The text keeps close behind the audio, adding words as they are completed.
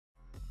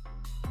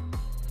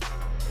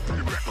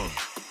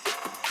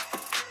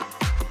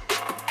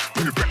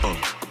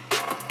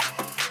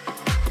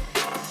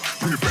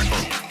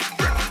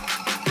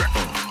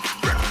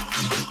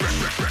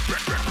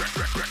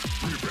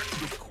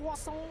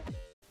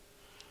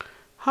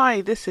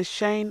Hi, this is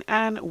Shane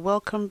and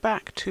welcome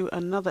back to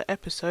another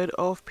episode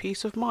of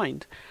Peace of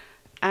Mind.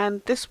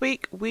 And this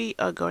week we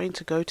are going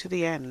to go to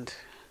the end.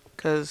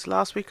 Because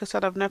last week I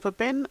said I've never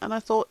been and I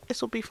thought this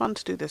will be fun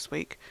to do this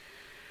week.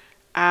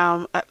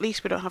 At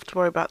least we don't have to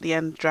worry about the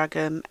end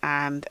dragon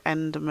and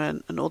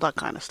enderman and all that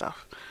kind of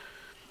stuff.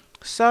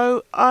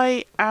 So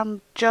I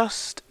am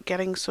just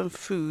getting some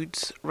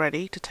foods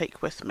ready to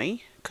take with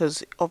me.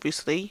 Because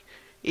obviously,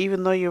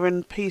 even though you're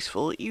in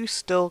peaceful, you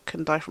still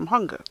can die from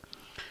hunger.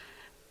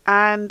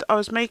 And I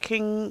was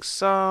making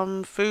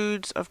some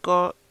foods. I've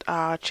got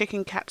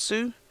chicken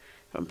katsu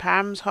from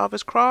Pam's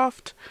Harvest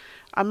Craft.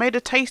 I made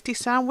a tasty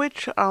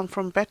sandwich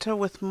from Better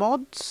with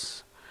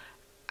Mods.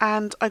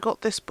 And I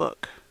got this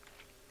book.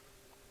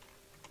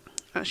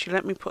 Actually,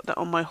 let me put that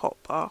on my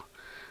hotbar.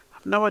 I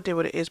have no idea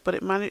what it is, but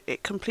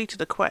it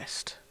completed a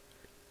quest.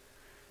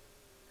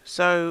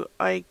 So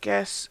I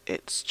guess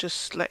it's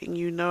just letting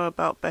you know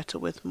about Better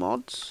with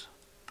Mods.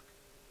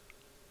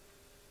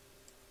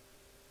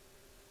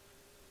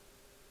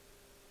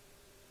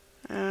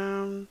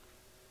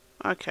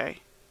 Okay.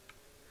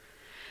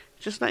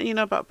 Just letting you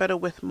know about Better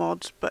with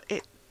Mods, but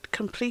it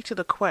completed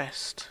a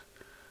quest.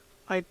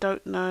 I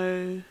don't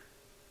know.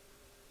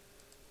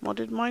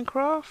 Modded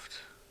Minecraft?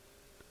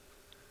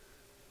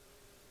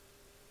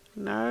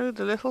 No,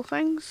 the little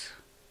things?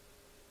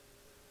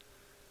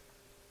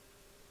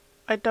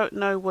 I don't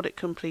know what it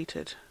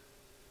completed.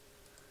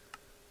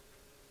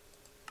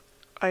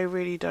 I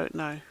really don't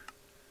know.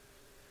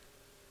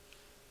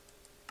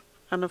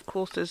 And of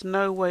course there's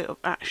no way of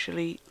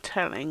actually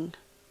telling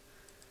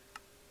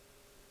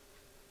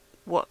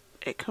what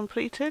it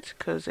completed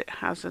because it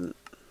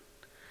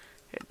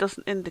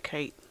doesn't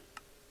indicate.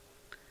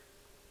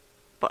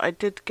 But I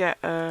did get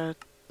no,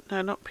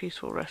 not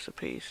peaceful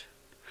recipes.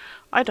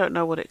 I don't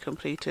know what it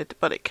completed,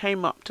 but it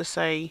came up to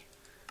say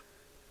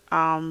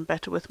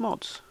Better with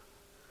Mods.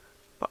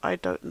 But I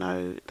don't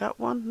know that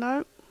one.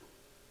 No,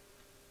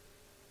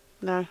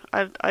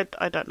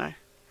 I don't know.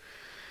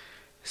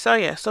 So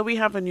yeah, so we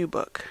have a new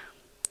book,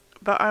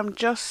 but I'm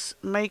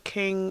just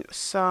making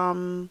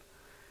some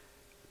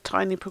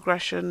tiny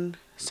progression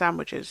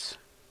sandwiches.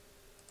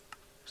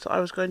 So I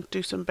was going to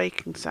do some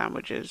bacon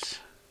sandwiches.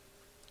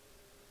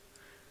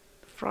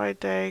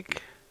 Fried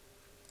egg.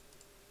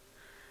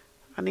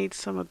 I need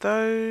some of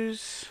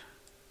those.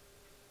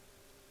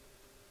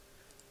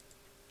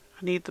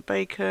 I need the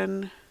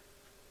bacon.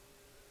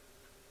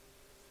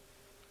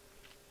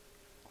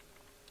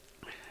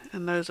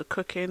 And those are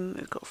cooking.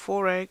 It's got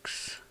 4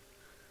 eggs.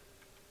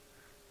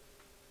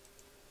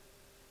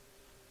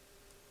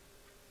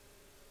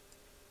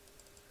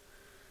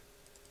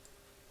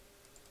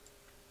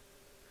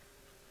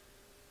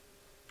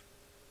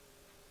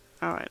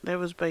 Alright, there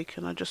was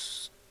bacon. Did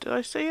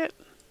I see it?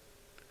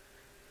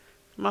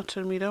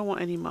 Mutton, we don't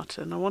want any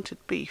mutton. I wanted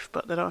beef,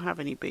 but they don't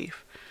have any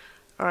beef.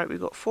 Alright, we've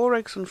got 4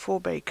 eggs and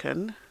 4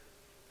 bacon.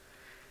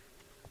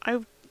 I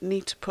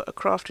need to put a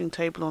crafting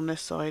table on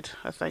this side,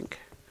 I think.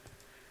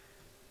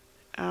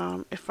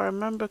 If I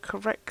remember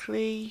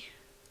correctly,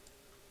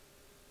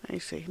 let me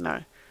see, no.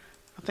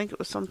 I think it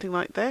was something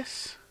like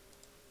this.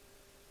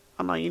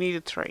 Oh no, you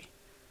needed 3.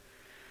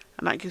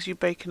 And that gives you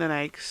bacon and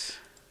eggs.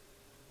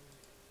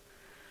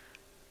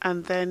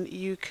 And then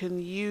you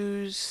can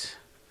use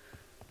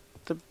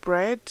the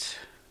bread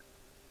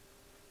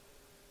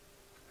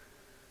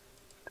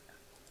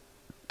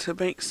to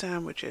make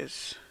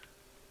sandwiches.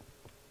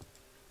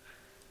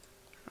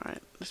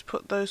 Right, let's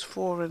put those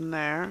 4 in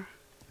there.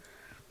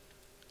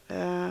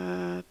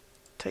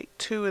 Take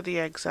 2 of the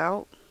eggs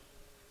out.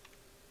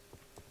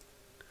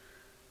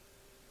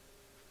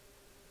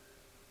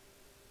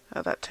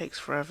 Oh, that takes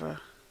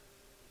forever.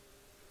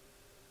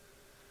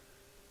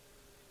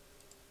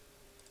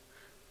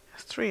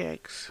 That's 3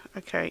 eggs.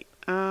 Okay.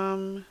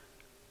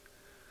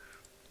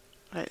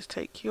 Let's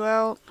take you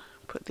out.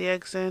 Put the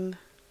eggs in.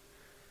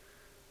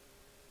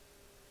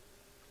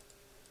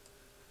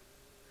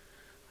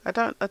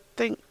 I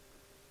think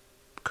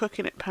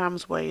cooking it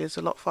Pam's way is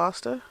a lot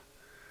faster.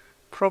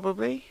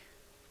 Probably.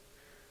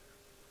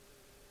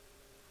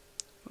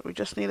 But we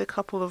just need a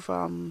couple of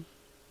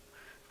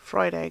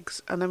fried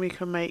eggs and then we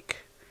can make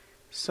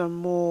some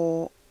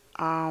more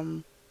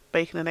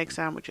bacon and egg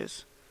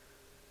sandwiches.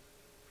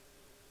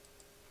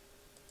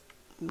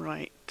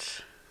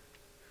 Right.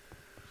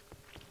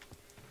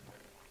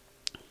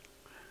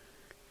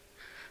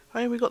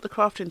 Oh, we got the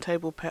crafting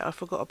table pet. I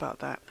forgot about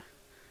that.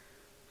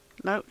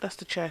 Nope, that's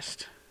the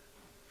chest.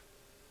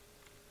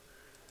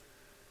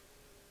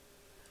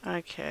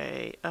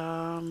 Okay,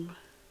 oh,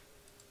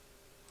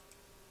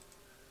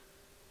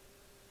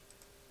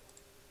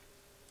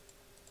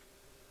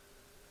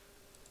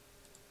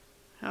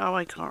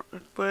 I can't.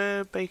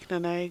 Where? Bacon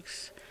and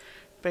eggs.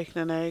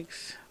 Bacon and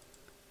eggs.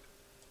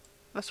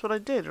 That's what I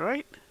did,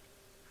 right?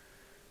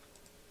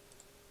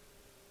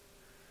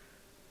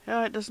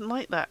 Oh, it doesn't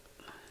like that.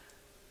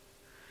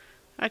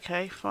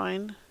 Okay,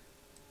 fine.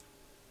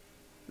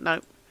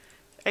 Nope.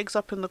 Eggs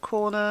up in the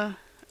corner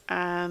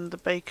and the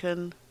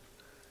bacon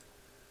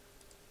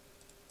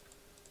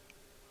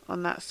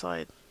on that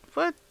side.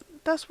 What?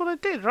 That's what I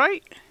did,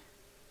 right?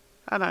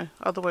 I know,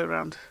 other way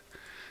around.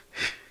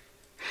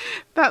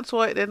 That's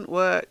why it didn't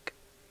work.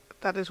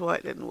 That is why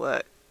it didn't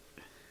work.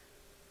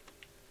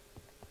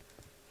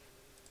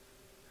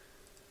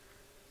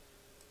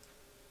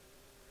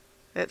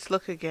 Let's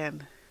look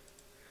again.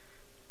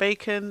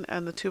 Bacon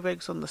and the 2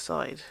 eggs on the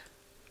side.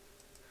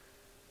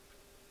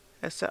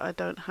 Except I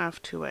don't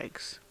have 2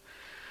 eggs.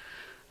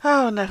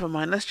 Oh, never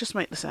mind. Let's just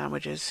make the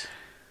sandwiches.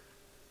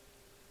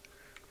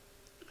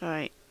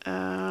 Right.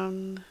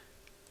 2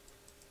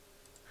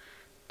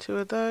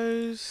 of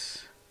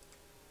those.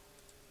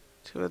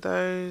 2 of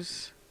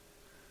those.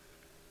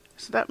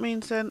 So that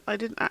means then I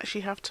didn't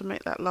actually have to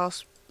make that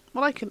last...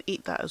 Well, I can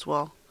eat that as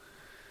well.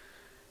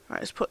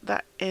 Right, let's put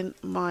that in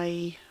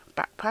my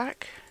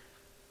backpack.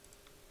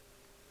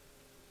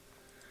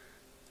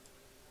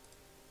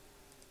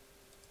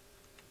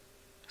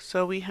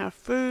 So we have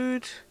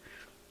food,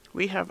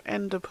 we have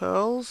ender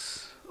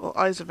pearls, or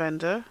eyes of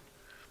ender.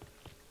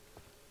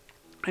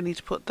 I need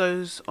to put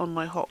those on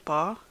my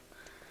hotbar.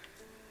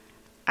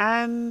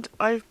 And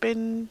I've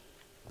been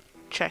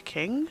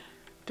checking.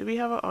 Do we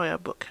have a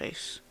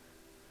bookcase?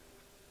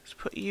 Let's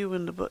put you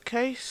in the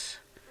bookcase.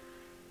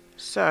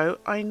 So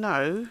I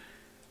know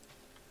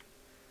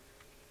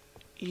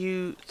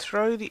you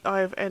throw the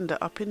eye of ender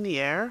up in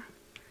the air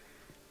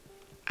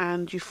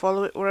and you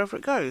follow it wherever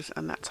it goes,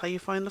 and that's how you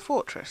find the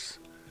fortress.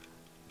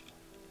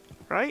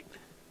 Right?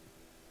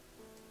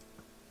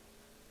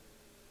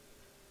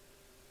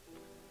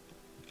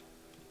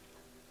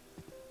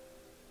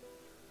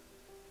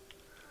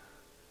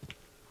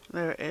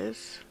 There it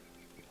is.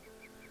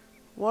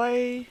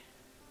 Why?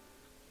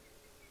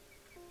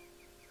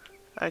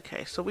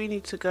 Okay, so we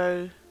need to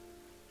go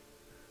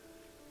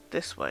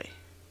this way.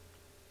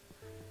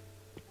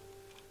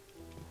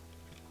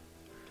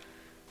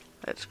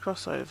 Let's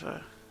cross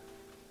over.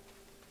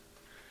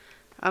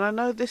 And I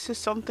know this is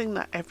something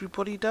that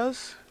everybody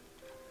does,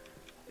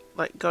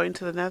 like going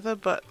to the nether,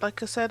 but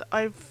like I said,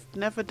 I've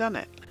never done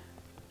it.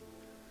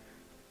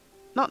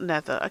 Not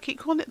nether, I keep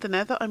calling it the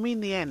nether, I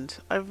mean the end.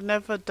 I've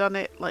never done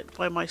it like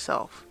by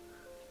myself.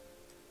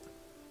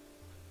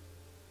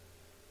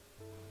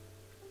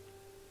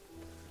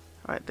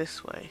 Right,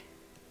 this way.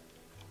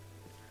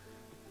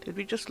 Did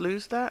we just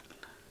lose that?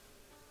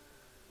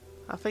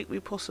 I think we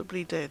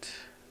possibly did.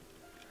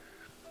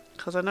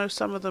 Because I know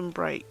some of them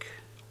break.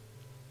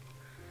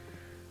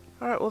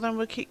 Alright, well then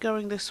we'll keep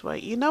going this way.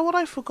 You know what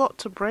I forgot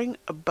to bring?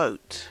 A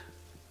boat.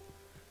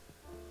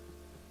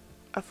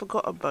 I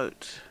forgot a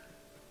boat.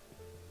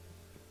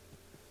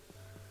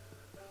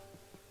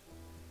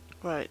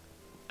 Right.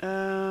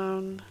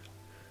 When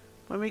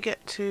we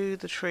get to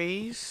the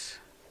trees,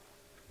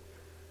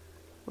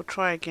 we'll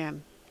try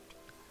again.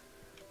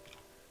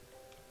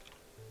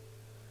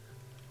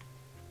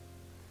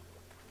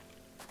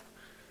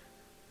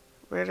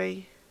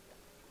 Really?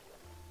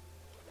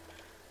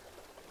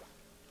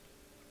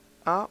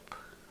 Up,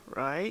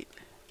 right.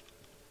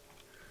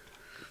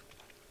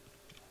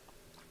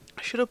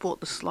 I should have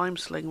brought the slime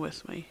sling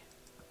with me.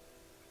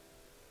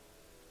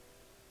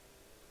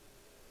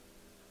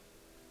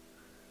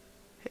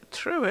 Hit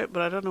through it,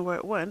 but I don't know where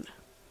it went.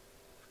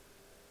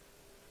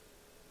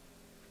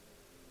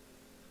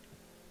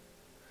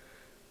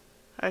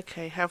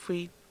 Okay, have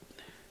we...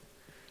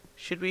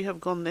 Should we have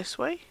gone this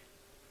way?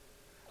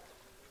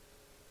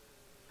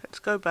 Let's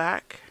go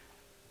back.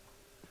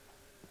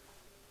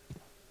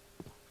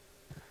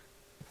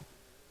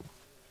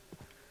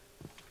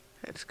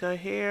 Let's go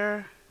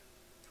here.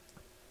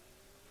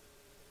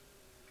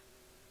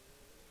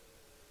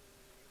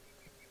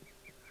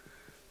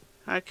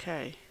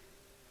 Okay.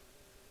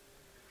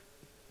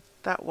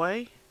 That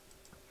way.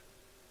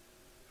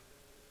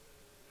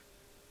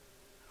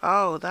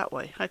 Oh, that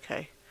way.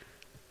 Okay.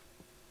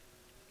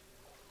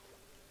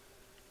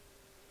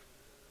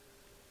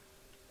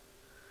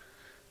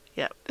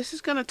 Yep, this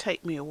is going to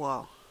take me a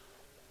while.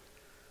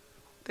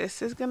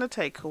 This is going to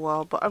take a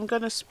while, but I'm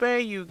going to spare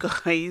you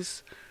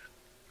guys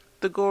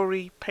the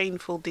gory,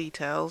 painful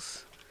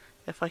details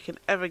if I can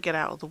ever get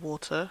out of the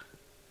water.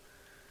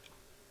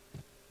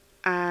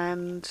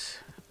 And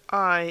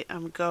I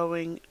am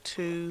going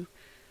to...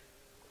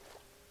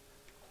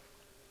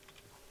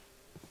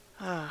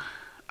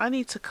 I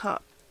need to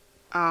cut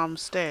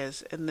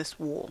stairs in this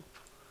wall,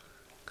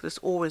 because this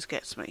always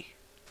gets me.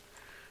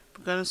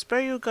 I'm going to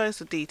spare you guys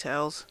the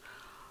details.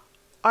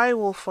 I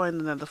will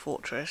find another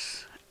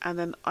fortress, and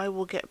then I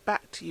will get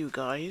back to you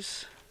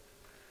guys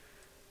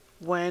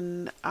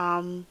when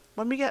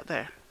we get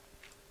there.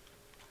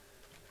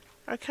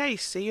 Okay,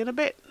 see you in a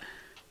bit.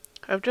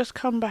 I've just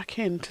come back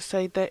in to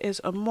say there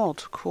is a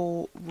mod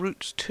called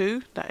Roots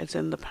 2 that is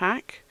in the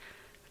pack,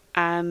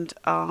 and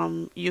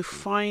you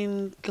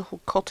find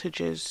little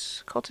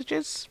cottages,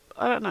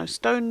 I don't know,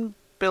 stone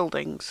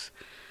buildings.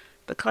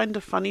 They're kind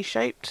of funny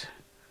shaped.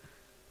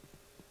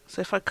 So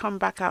if I come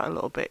back out a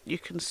little bit, you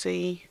can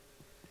see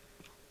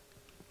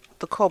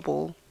the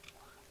cobble.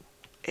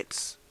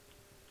 It's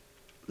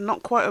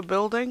not quite a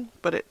building,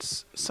 but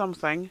it's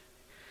something.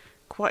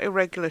 quite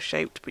irregular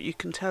shaped, but you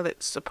can tell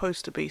it's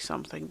supposed to be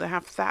something. They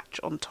have thatch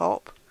on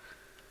top.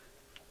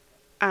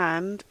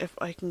 And if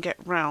I can get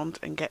round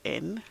and get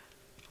in,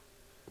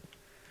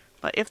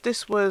 like if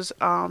this was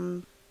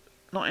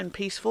not in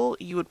peaceful,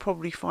 you would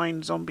probably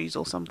find zombies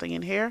or something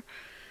in here.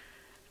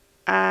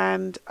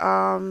 And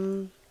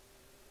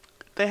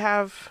they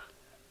have,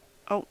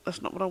 oh,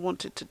 that's not what I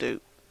wanted to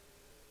do.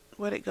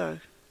 Where'd it go?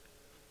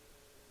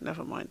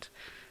 Never mind.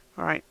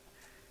 Alright.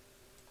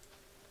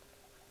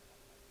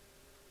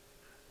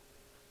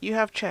 You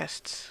have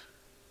chests.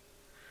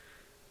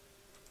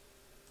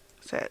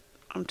 Set.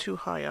 I'm too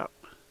high up.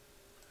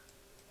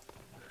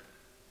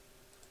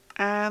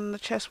 And the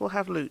chest will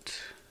have loot.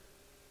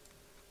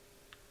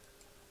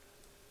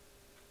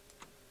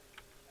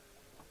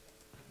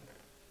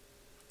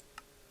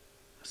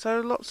 So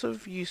lots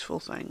of useful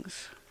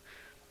things.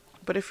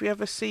 But if you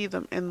ever see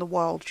them in the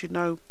wild, you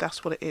know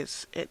that's what it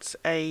is. It's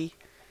a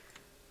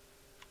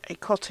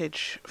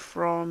cottage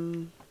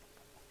from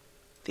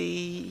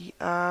the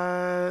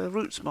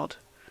Roots mod.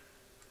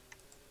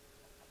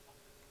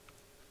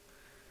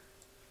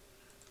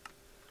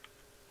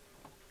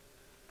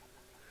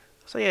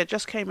 So yeah,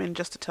 just came in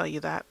just to tell you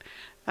that.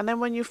 And then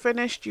when you're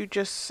finished, you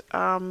just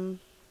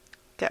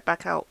get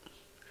back out.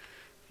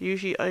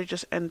 Usually I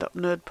just end up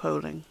nerd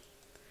poling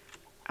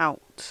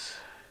out.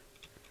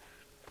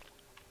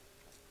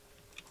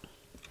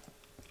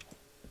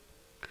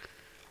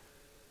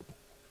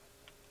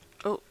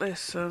 Oh, there's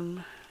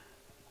some...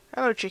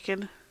 Hello,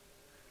 chicken.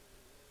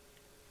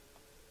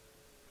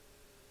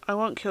 I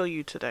won't kill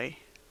you today.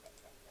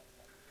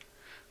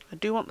 I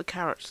do want the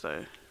carrots,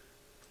 though.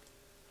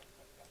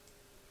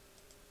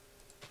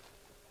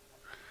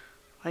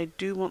 I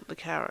do want the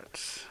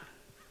carrots.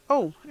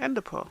 Oh,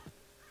 ender pearl.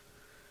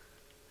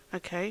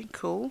 Okay,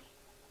 cool.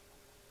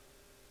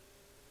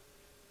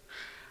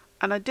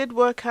 And I did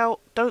work out,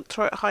 don't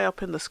throw it high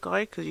up in the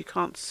sky because you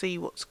can't see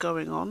what's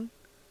going on.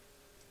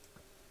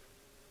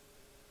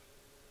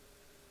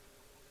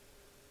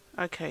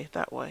 Okay,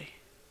 that way.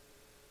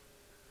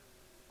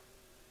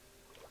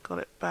 Got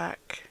it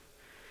back.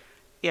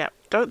 Yeah,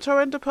 don't throw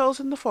ender pearls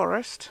in the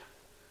forest.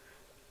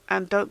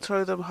 And don't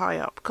throw them high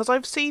up. Because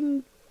I've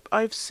seen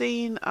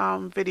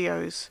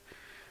videos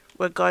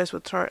where guys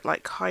would throw it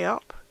like high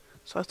up.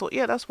 So I thought,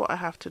 yeah, that's what I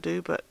have to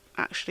do, but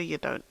actually you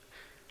don't.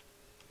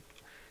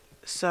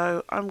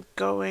 So I'm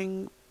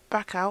going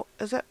back out.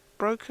 Is it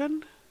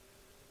broken?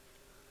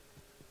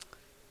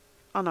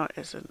 Oh no, it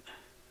isn't.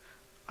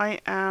 I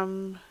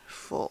am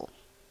full.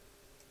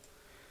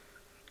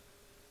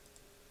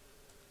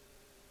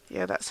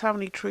 Yeah, that's how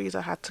many trees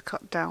I had to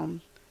cut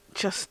down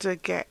just to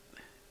get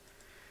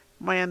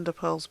my ender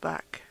pearls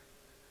back.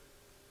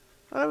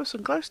 Oh, there was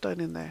some glowstone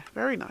in there.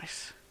 Very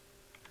nice.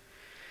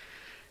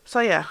 So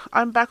yeah,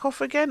 I'm back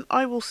off again.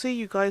 I will see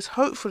you guys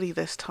hopefully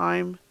this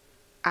time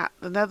at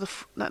the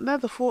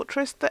nether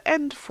fortress, the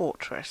end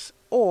fortress,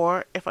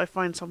 or if I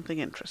find something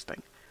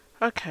interesting.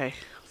 Okay,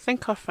 I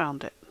think I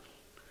found it.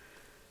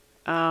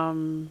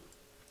 We're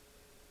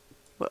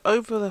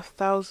over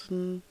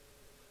 1,000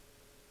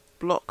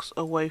 blocks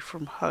away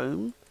from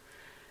home,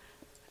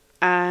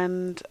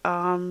 and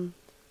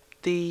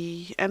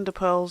the ender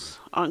pearls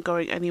aren't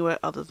going anywhere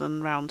other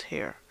than round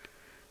here.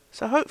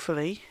 So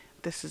hopefully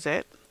this is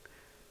it.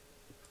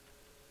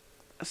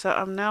 So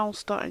I'm now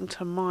starting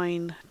to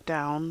mine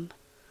down.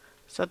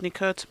 Suddenly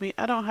occurred to me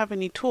I don't have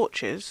any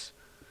torches,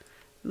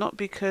 not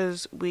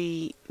because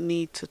we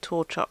need to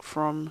torch up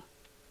from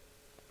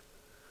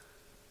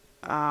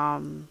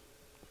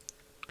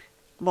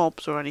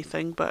mobs or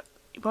anything, but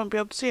you won't be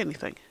able to see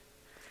anything.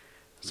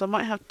 So I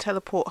might have to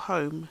teleport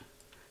home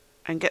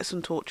and get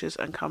some torches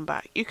and come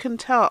back. You can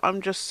tell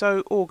I'm just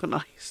so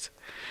organised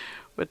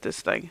with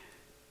this thing.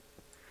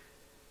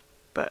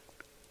 But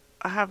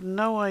I have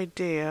no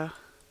idea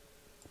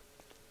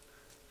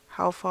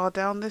how far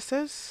down this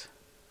is.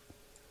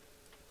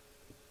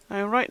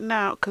 I mean, right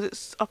now, because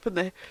it's up in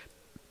the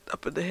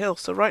hill,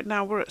 so right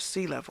now we're at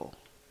sea level.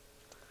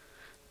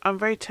 I'm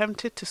very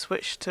tempted to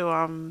switch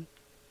to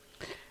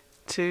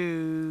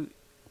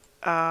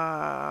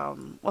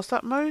what's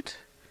that mode?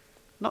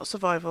 Not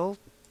survival,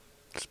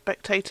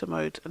 spectator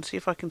mode, and see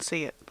if I can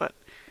see it, but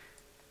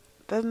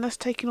then that's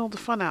taking all the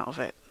fun out of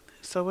it,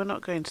 so we're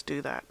not going to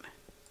do that.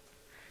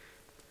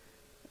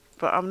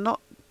 But I'm not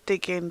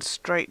digging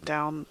straight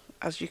down.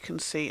 As you can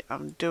see,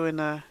 I'm doing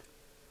a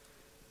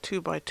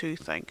 2x2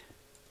 thing.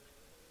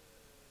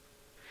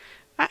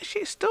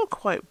 Actually, it's still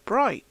quite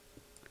bright,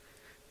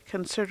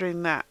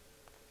 considering that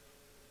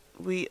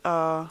we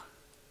are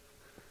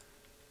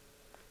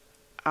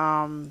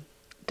down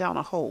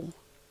a hole.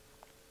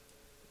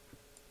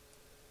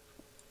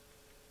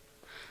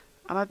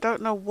 And I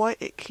don't know why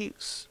it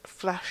keeps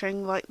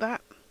flashing like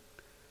that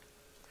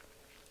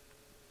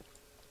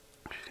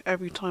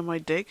every time I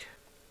dig,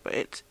 but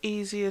it's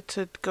easier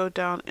to go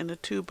down in a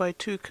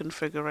 2x2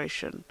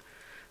 configuration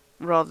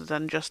rather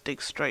than just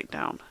dig straight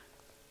down,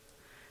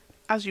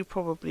 as you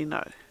probably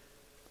know.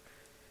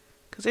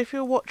 Because if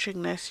you're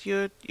watching this,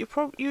 you're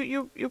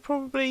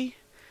probably,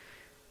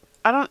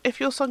 I don't, if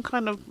you're some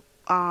kind of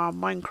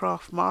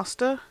Minecraft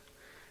master,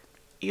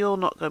 you're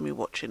not going to be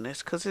watching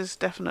this because it's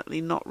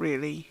definitely not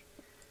really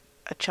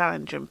a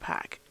challenging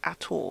pack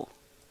at all.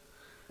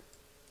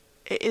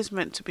 It is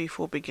meant to be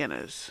for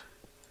beginners.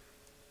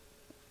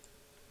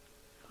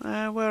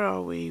 Where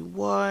are we?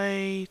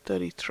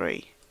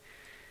 Y33.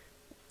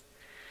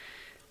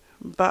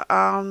 But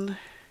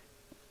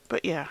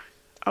yeah,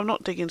 I'm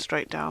not digging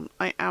straight down.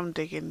 I am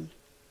digging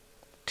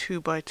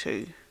 2 by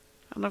 2,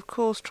 and of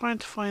course trying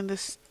to find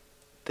this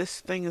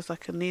thing is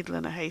like a needle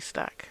in a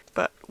haystack.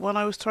 But when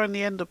I was throwing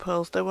the ender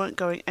pearls, they weren't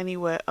going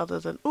anywhere other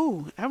than,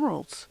 ooh,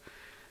 emeralds.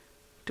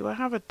 Do I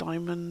have a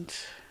diamond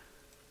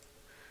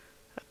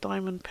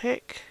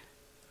pick?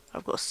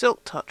 I've got a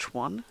silk touch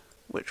one,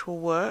 which will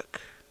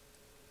work.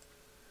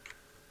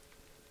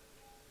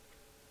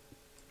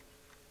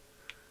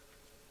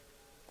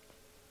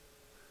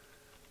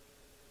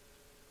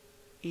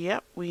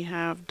 Yep, we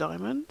have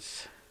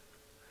diamonds.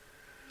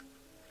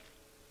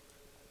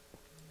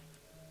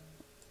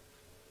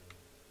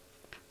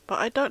 But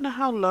I don't know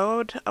how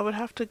low I would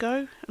have to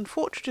go. And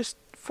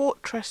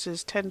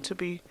fortresses tend to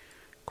be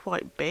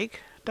quite big,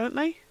 don't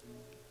they?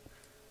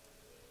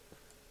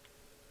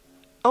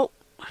 Oh,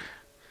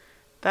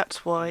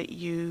 that's why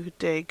you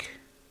dig.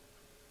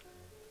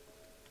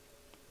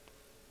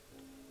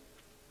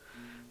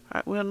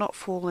 Right, we're not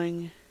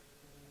falling.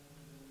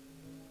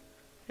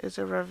 Is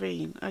a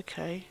ravine.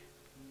 Okay.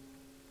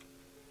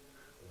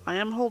 I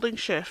am holding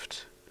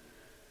shift.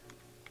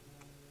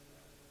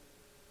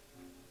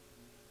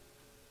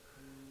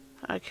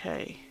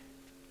 Okay.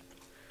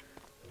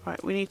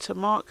 Right, we need to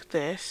mark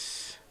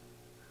this.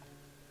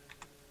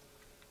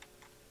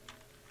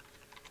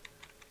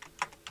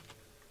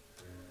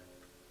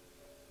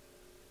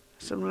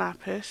 Some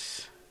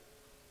lapis.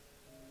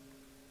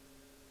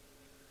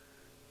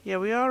 Yeah,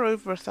 we are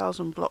over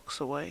 1,000 blocks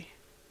away.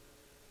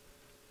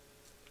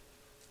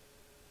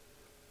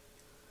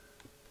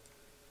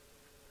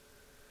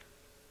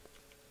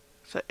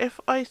 So if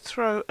I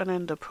throw an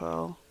ender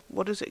pearl,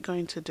 what is it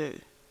going to do?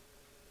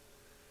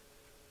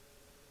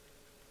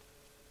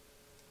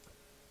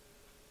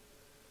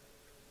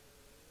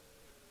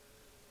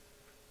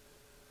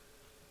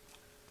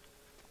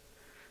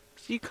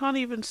 So you can't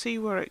even see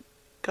where it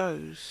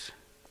goes.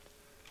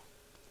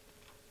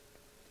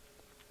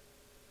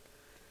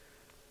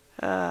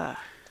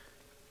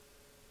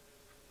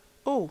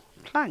 Oh,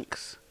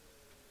 planks.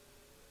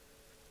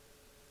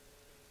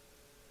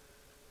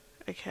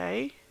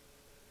 Okay.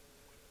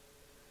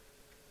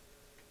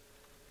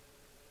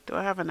 Do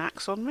I have an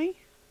axe on me?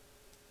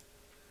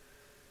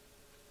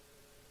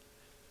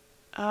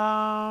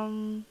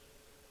 No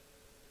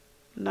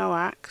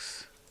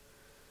axe.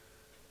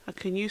 I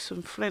can use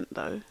some flint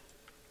though.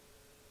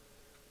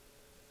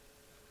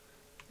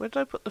 Where did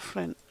I put the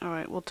flint?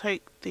 Alright, we'll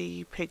take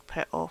the pig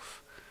pet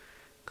off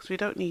because we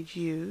don't need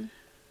you.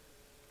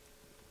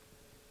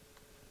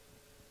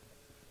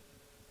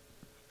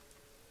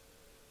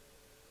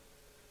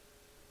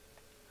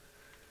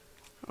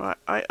 Right,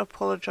 I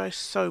apologise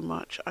so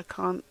much.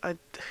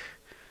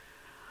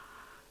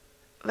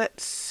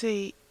 Let's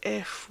see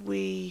if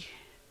we...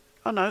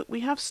 Oh no,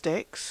 we have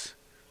sticks.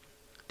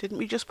 Didn't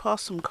we just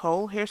pass some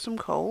coal? Here's some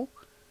coal.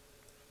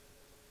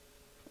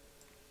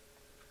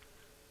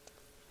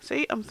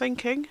 See, I'm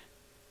thinking.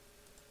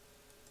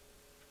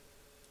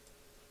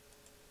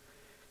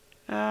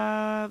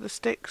 The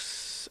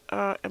sticks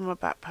are in my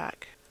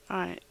backpack.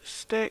 Alright,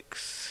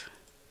 sticks,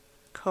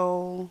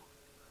 coal,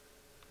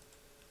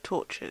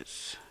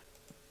 torches.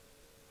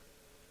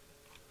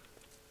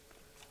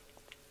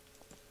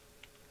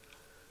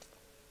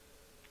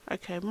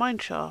 Okay, mine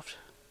shaft.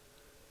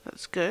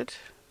 That's good.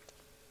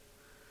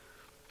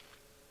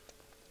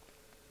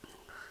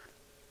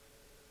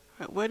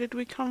 Right, where did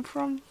we come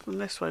from? From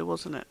this way,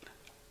 wasn't it?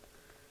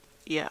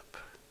 Yep.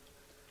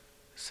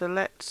 So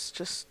let's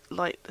just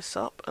light this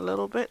up a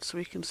little bit so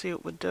we can see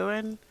what we're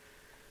doing.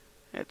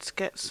 Let's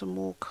get some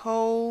more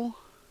coal.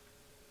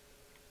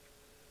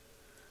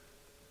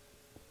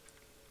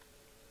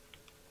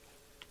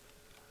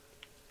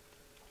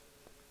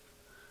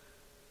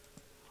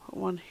 Put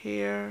one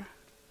here.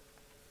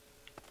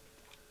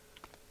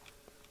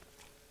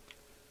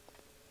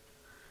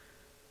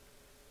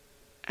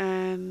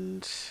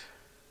 And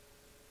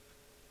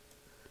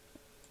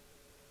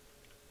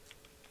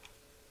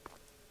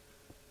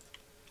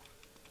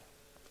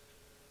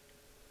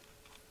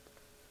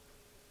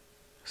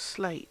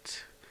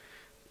slate.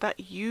 That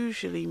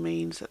usually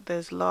means that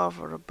there's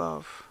lava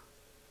above.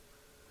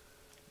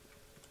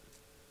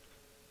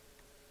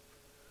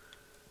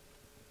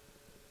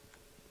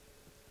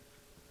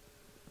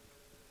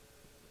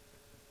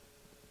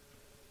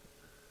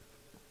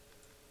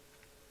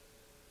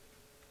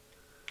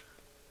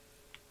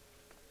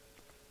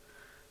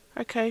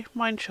 Okay,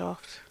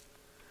 mineshaft.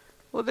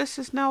 Well, this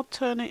is now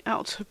turning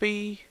out to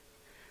be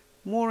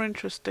more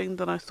interesting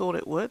than I thought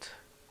it would.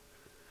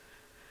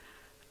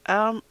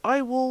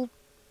 I will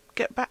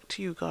get back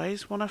to you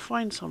guys when I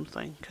find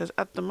something, because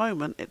at the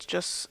moment it's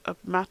just a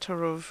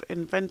matter of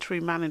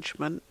inventory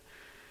management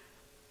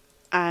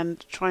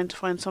and trying to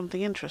find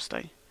something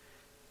interesting.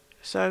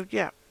 So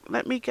yeah,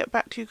 let me get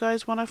back to you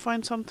guys when I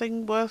find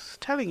something worth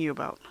telling you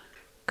about.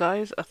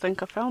 Guys, I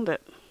think I found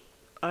it.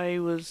 I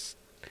was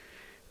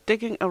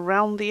digging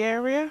around the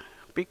area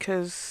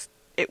because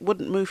it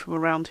wouldn't move from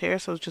around here,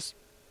 so I was just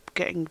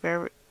getting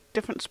very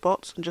different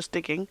spots and just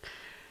digging.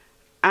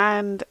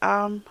 And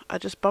I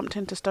just bumped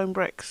into stone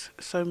bricks,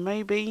 so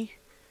maybe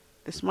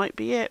this might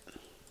be it.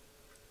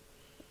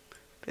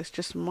 This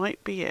just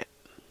might be it.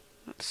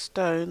 That's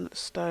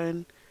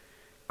stone,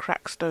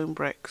 cracked stone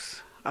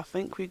bricks. I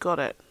think we got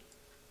it.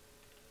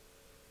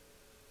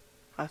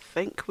 I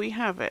think we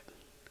have it.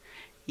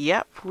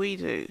 Yep, we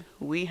do.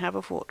 We have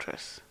a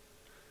fortress.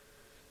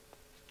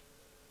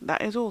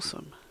 That is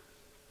awesome.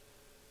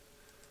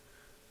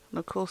 And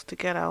of course, to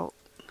get out.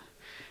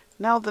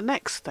 Now the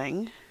next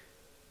thing.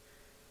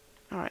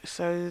 Alright,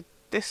 so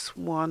this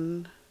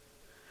one,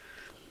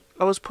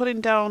 I was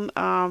putting down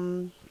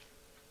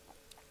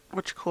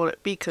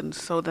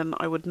beacons, so then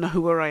I would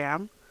know where I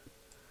am.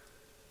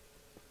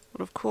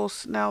 But of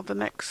course, now the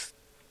next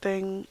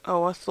thing,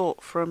 oh, I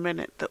thought for a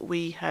minute that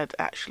we had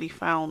actually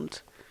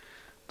found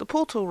the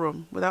portal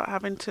room without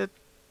having to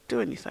do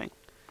anything.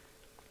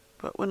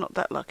 But we're not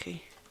that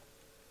lucky.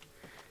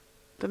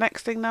 The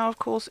next thing now, of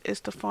course, is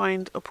to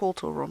find a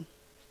portal room.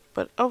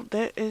 But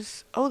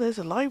there's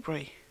a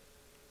library.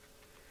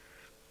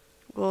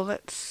 Well,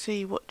 let's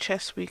see what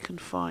chests we can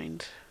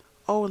find.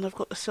 Oh, and they've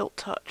got the silk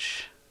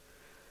touch.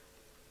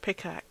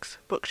 Pickaxe,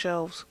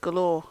 bookshelves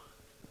galore.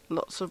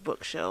 Lots of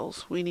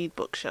bookshelves. We need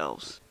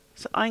bookshelves.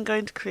 So I'm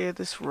going to clear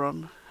this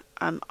room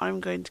and I'm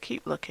going to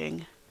keep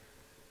looking.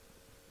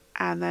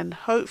 And then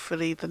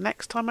hopefully the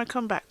next time I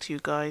come back to you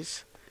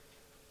guys...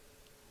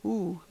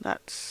 Ooh,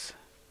 that's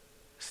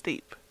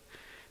steep.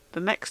 The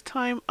next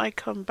time I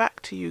come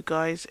back to you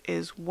guys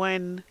is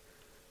when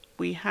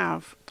we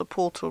have the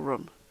portal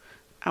room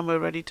and we're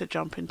ready to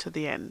jump into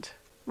the end.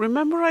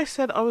 Remember I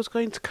said I was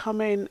going to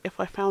come in if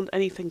I found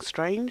anything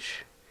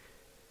strange?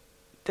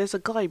 There's a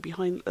guy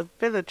behind, a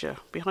villager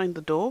behind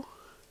the door.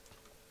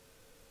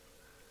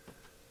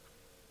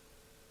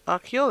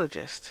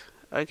 Archaeologist.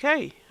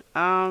 Okay.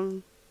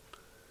 I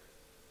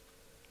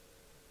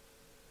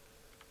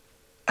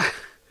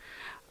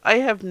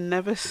have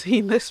never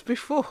seen this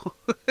before.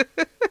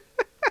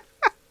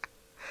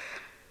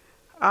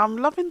 I'm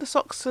loving the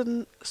socks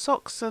and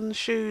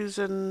shoes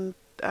and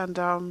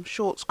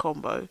shorts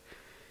combo.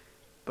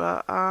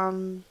 But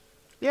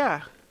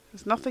yeah,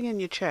 there's nothing in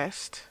your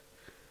chest.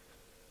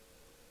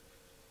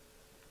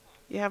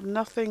 You have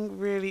nothing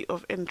really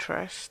of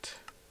interest.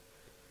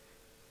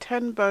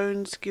 10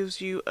 bones gives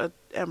you an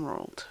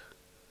emerald.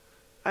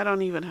 I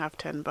don't even have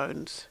 10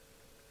 bones.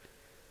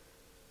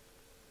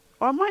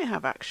 Or I might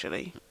have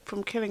actually,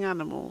 from killing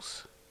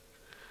animals.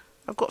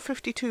 I've got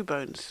 52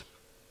 bones.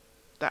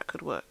 That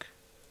could work.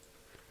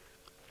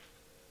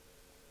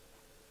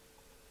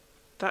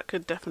 That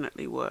could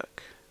definitely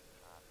work.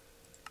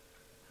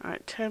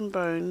 Alright, 10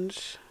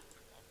 bones.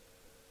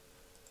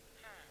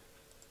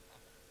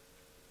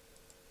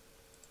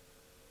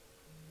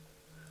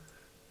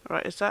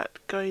 Alright, is that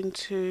going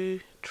to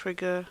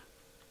trigger...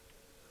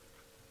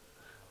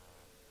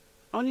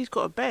 Oh, and he's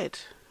got a bed.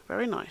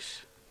 Very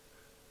nice.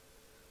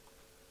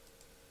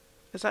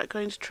 Is that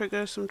going to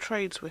trigger some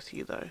trades with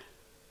you though?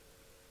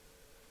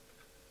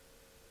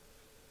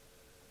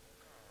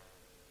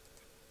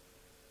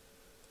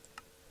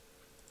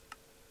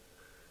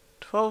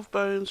 $12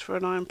 bones for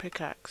an iron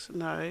pickaxe.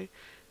 No.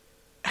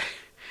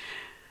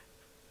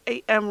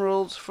 8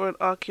 emeralds for an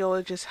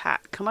archaeologist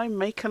hat. Can I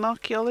make an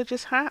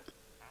archaeologist hat?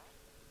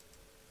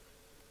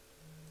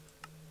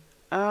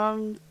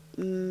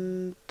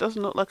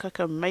 Doesn't look like I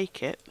can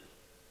make it.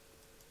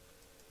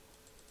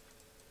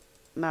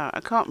 No, I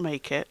can't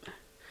make it.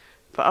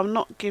 But I'm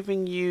not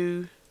giving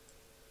you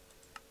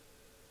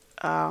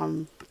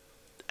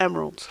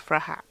emeralds for a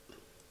hat.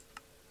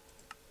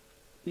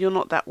 You're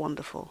not that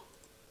wonderful.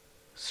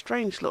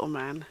 Strange little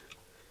man.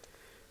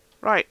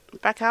 Right,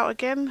 back out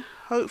again.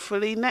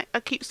 Hopefully, I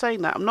keep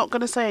saying that. I'm not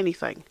going to say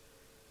anything.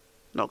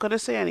 Not going to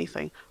say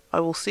anything. I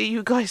will see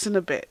you guys in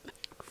a bit.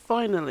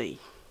 Finally,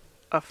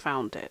 I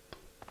found it.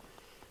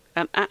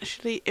 And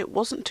actually, it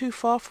wasn't too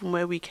far from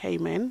where we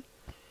came in.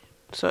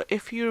 So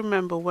if you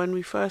remember, when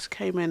we first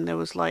came in, there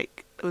was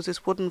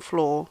this wooden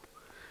floor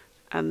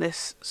and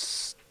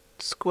this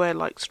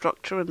square-like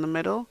structure in the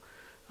middle.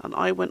 And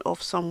I went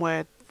off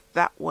somewhere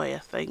that way, I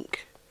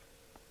think.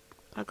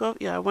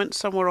 I went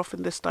somewhere off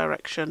in this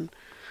direction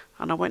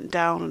and I went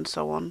down and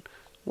so on.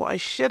 What I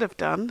should have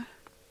done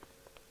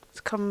is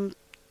come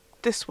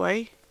this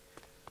way,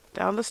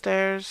 down the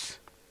stairs,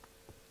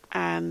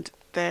 and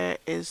there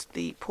is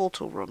the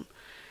portal room.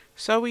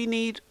 So we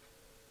need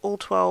all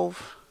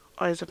 12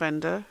 Eyes of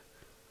Ender.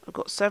 I've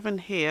got 7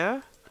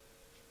 here.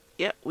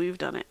 Yep, we've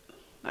done it.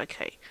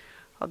 Okay.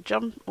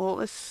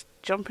 Let's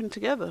jump in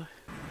together.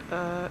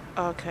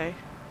 Okay.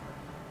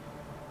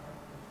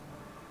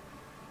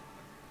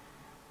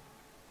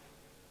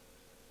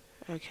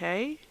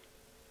 Okay.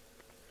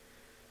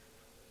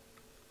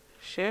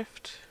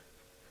 Shift.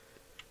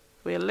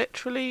 We're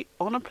literally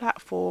on a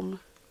platform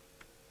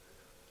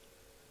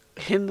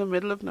In the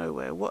middle of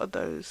nowhere. What are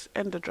those?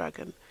 Ender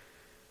dragon.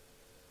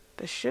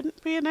 There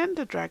shouldn't be an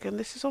ender dragon.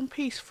 This is on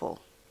peaceful.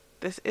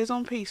 This is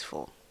on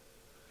peaceful.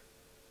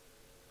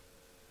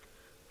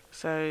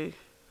 So,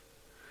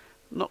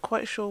 not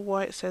quite sure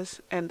why it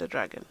says ender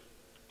dragon.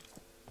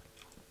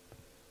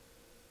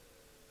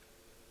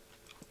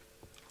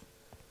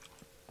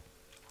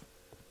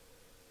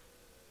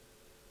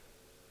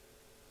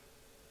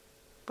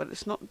 But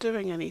it's not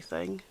doing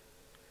anything.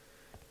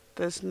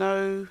 There's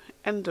no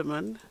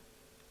enderman.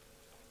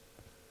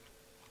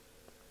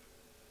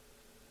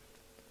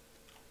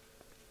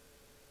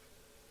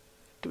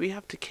 Do we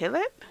have to kill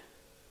it?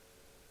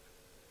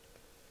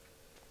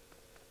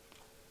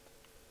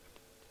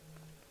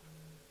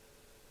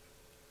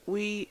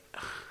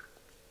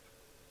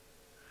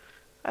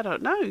 I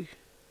don't know.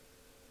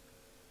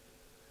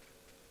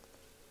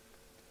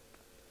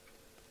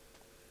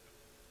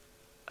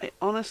 I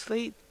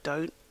honestly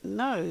don't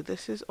know.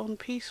 This is on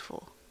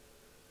peaceful.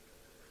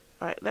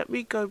 Right, let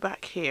me go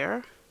back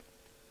here.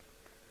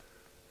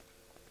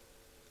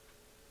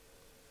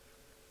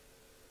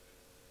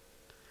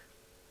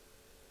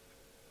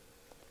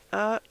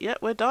 Yeah,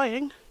 we're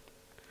dying.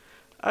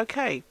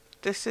 Okay,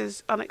 this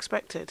is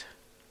unexpected.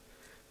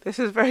 This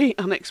is very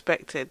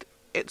unexpected.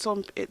 It's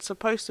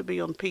supposed to be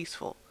on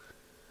peaceful.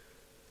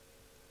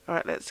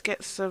 Alright, let's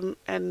get some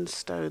end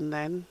stone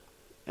then.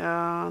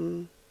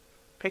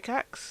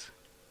 Pickaxe.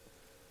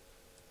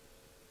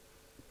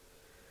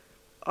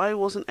 I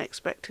wasn't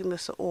expecting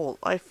this at all.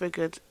 I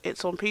figured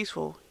it's on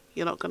peaceful.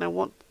 You're not going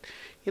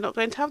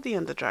to have the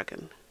ender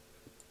dragon.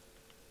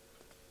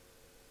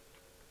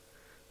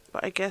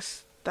 But I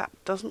guess that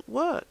doesn't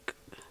work.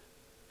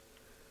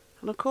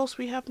 And of course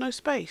we have no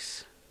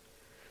space.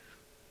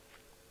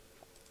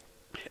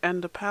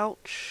 Ender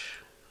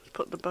pouch.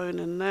 Put the bone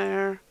in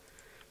there.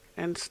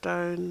 End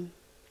stone.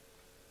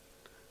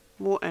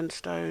 More end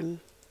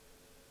stone.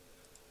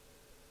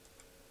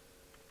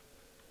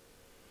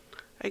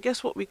 I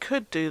guess what we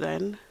could do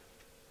then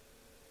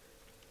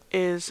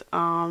is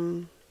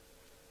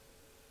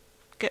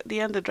get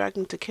the ender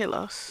dragon to kill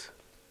us,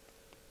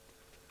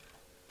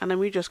 and then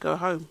we just go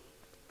home.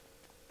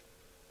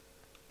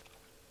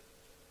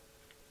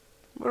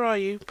 Where are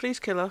you? Please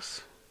kill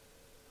us.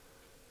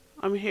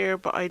 I'm here,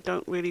 but I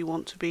don't really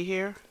want to be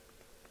here.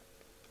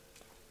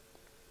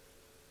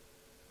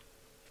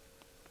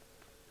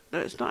 No,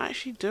 it's not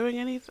actually doing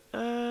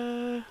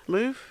anything.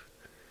 Move.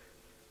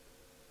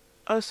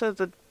 Oh, so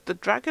the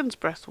dragon's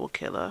breath will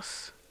kill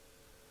us,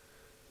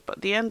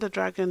 but the ender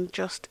dragon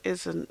just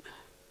isn't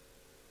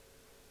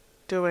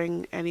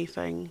doing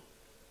anything.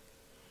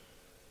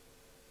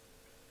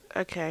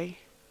 Okay.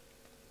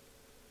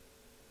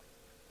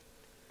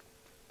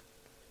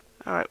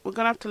 Alright, we're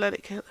gonna have to let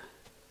it kill.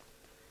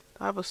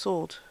 I have a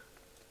sword.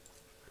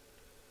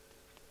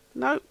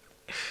 No.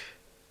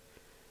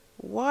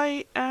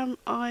 Why am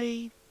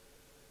I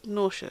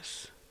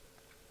nauseous?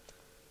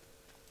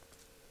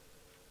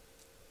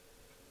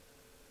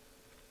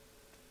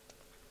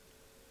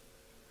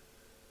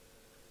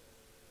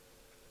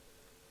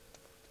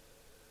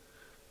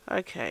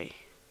 Okay.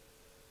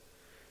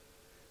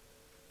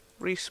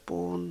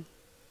 Respawn.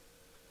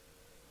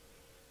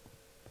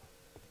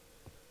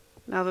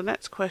 Now the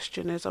next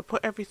question is, I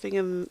put everything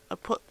in.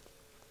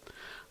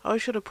 I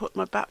should have put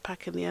my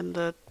backpack in the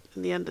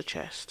ender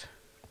chest.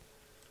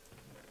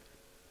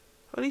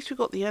 Well, at least we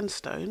got the end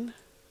stone.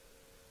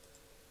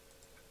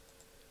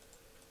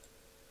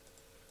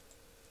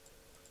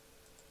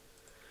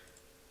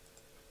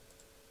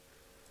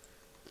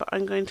 But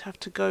I'm going to have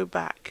to go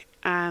back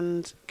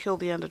and kill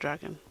the ender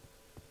dragon.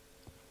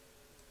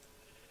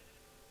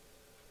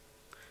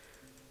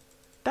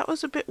 That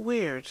was a bit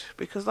weird,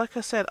 because like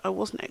I said, I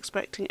wasn't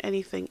expecting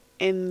anything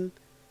in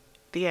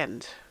the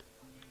end.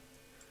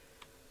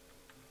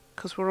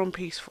 Because we're on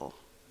peaceful.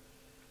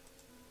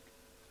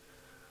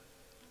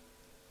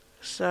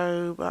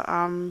 So,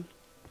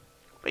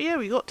 but yeah,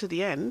 we got to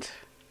the end,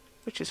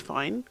 which is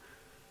fine.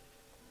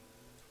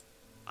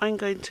 I'm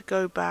going to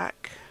go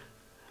back.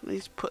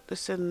 Let's put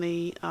this in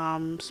the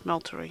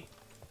smeltery.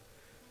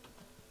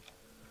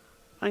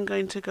 I'm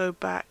going to go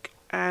back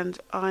and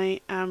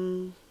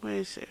where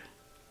is it?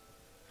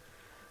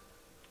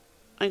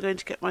 I'm going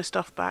to get my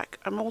stuff back.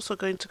 I'm also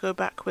going to go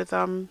back with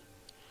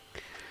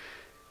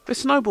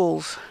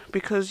snowballs,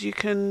 because you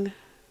can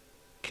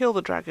kill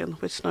the dragon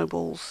with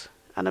snowballs,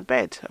 and a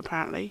bed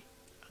apparently.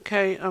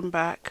 Okay, I'm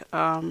back.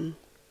 Came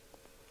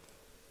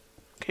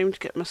to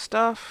get my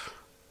stuff.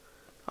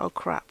 Oh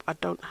crap, I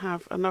don't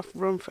have enough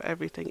room for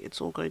everything. It's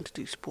all going to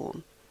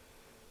despawn.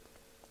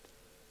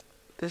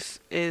 This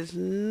is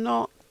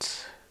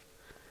not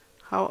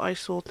how I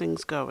saw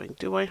things going.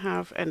 Do I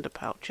have ender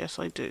pouch? Yes,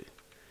 I do.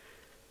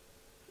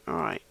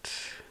 Alright.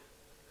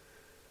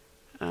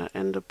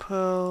 Ender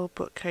pearl,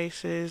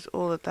 bookcases,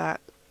 all of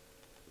that.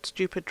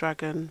 Stupid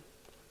dragon.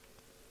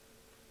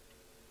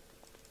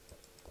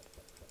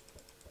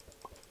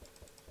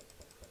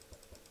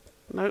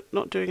 Nope,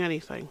 not doing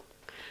anything.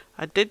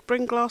 I did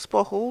bring glass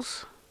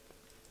bottles,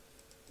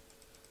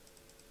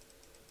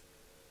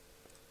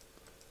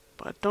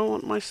 But I don't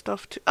want my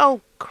stuff to...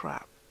 Oh,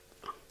 crap.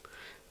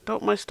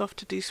 Don't want my stuff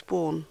to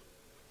despawn.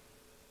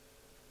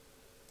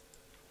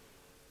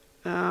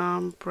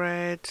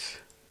 Bread.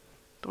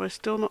 Do I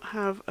still not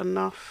have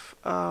enough?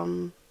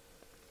 Oh,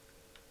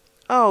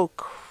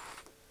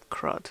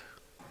 crud.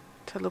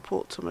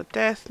 Teleport to my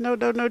death. No,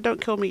 no, no, don't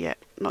kill me yet.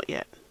 Not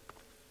yet.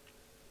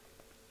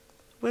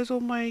 Where's all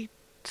my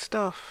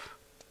stuff?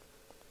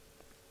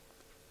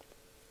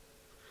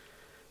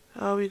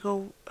 Oh, we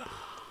go...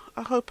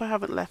 I hope I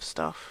haven't left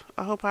stuff.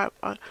 I hope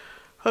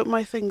hope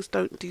my things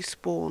don't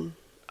despawn.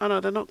 Oh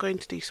no, they're not going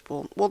to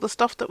despawn. Well, the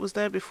stuff that was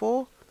there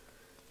before,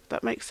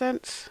 that makes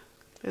sense.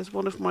 There's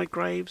one of my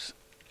graves.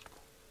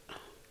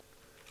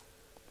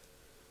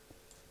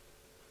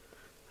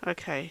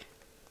 Okay.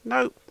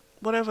 Nope.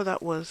 Whatever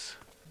that was.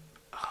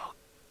 Oh,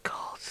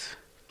 God.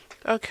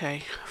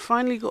 Okay.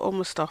 Finally got all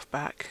my stuff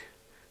back.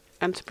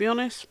 And to be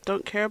honest,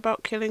 don't care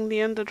about killing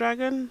the Ender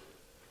Dragon.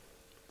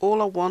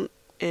 All I want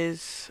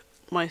is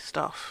my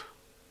stuff.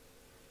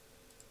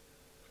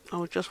 I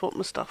would just want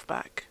my stuff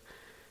back.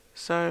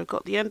 So,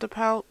 got the Ender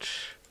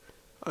pouch.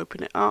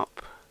 Open it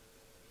up.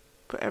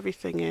 Put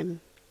everything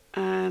in.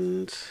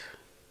 And...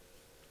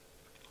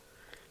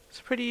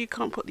 it's pretty you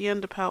can't put the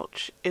Ender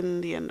pouch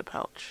in the Ender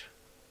pouch.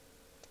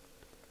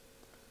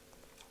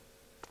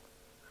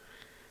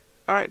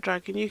 Alright,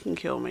 dragon, you can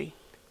kill me.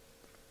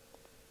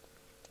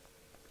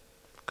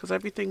 Because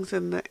everything's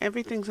in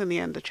the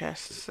Ender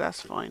chest, so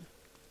that's fine.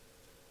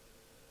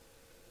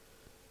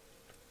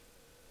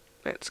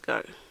 Let's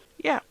go.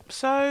 Yeah,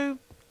 so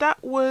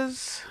that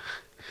was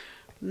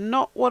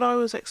not what I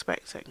was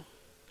expecting.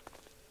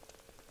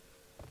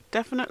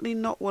 Definitely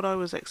not what I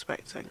was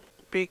expecting.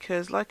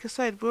 Because, like I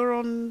said, we're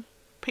on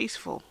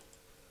peaceful.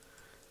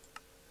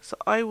 So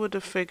I would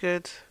have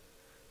figured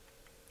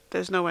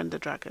there's no Ender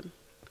Dragon.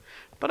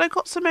 But I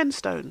got some End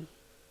Stone.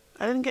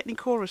 I didn't get any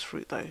chorus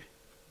fruit though.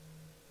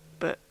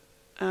 But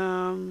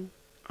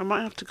I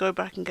might have to go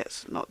back and get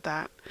some, not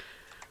that.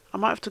 I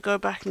might have to go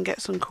back and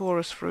get some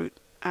chorus fruit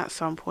at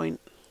some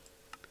point.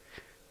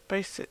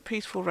 Basic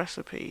peaceful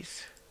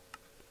recipes.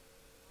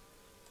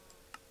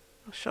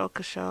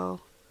 Shulker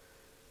shell.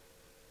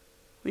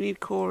 We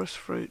need chorus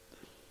fruit.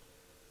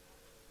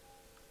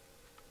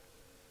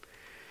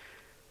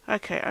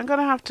 Okay, I'm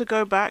gonna have to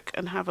go back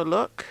and have a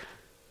look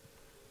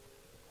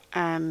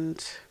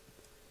and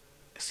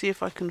see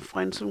if I can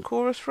find some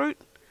chorus fruit.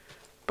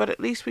 But at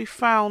least we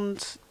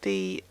found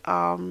the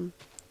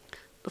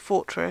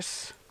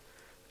fortress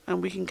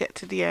and we can get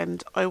to the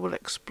end. I will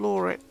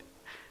explore it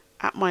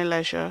at my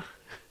leisure,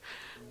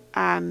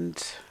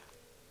 and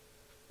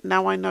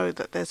now I know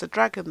that there's a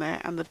dragon there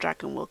and the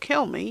dragon will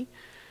kill me.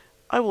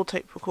 I will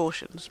take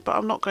precautions, but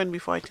I'm not going to be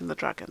fighting the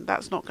dragon.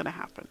 That's not going to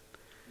happen.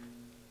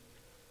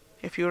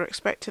 If you were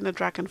expecting a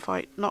dragon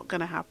fight, not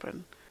going to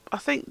happen. I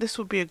think this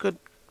would be a good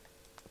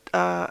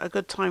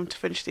time to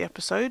finish the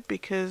episode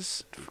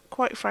because,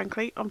 quite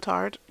frankly, I'm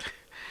tired.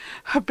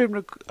 I've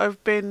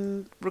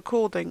been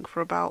recording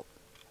for about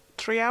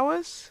 3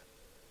 hours.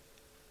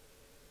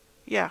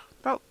 Yeah,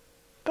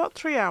 about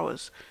 3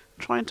 hours,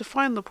 trying to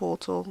find the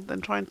portal,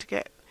 then trying to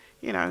get,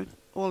 you know,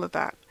 all of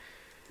that,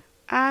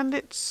 and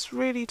it's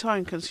really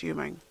time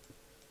consuming.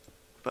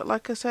 But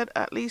like I said,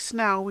 at least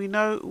now we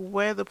know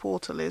where the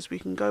portal is. We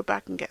can go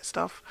back and get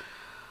stuff.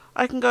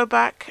 I can go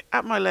back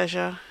at my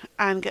leisure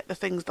and get the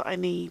things that I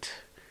need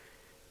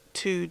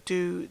to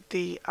do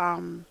the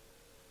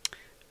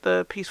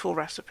peaceful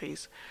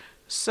recipes.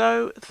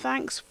 So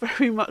thanks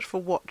very much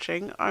for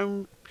watching.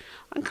 I'm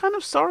kind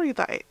of sorry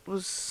that it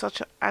was such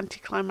an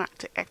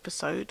anticlimactic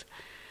episode.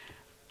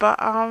 But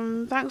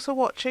thanks for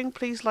watching.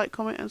 Please like,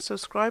 comment and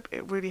subscribe.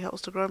 It really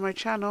helps to grow my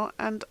channel,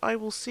 and I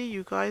will see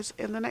you guys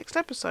in the next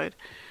episode.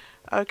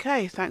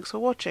 Okay, thanks for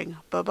watching.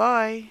 Bye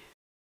bye.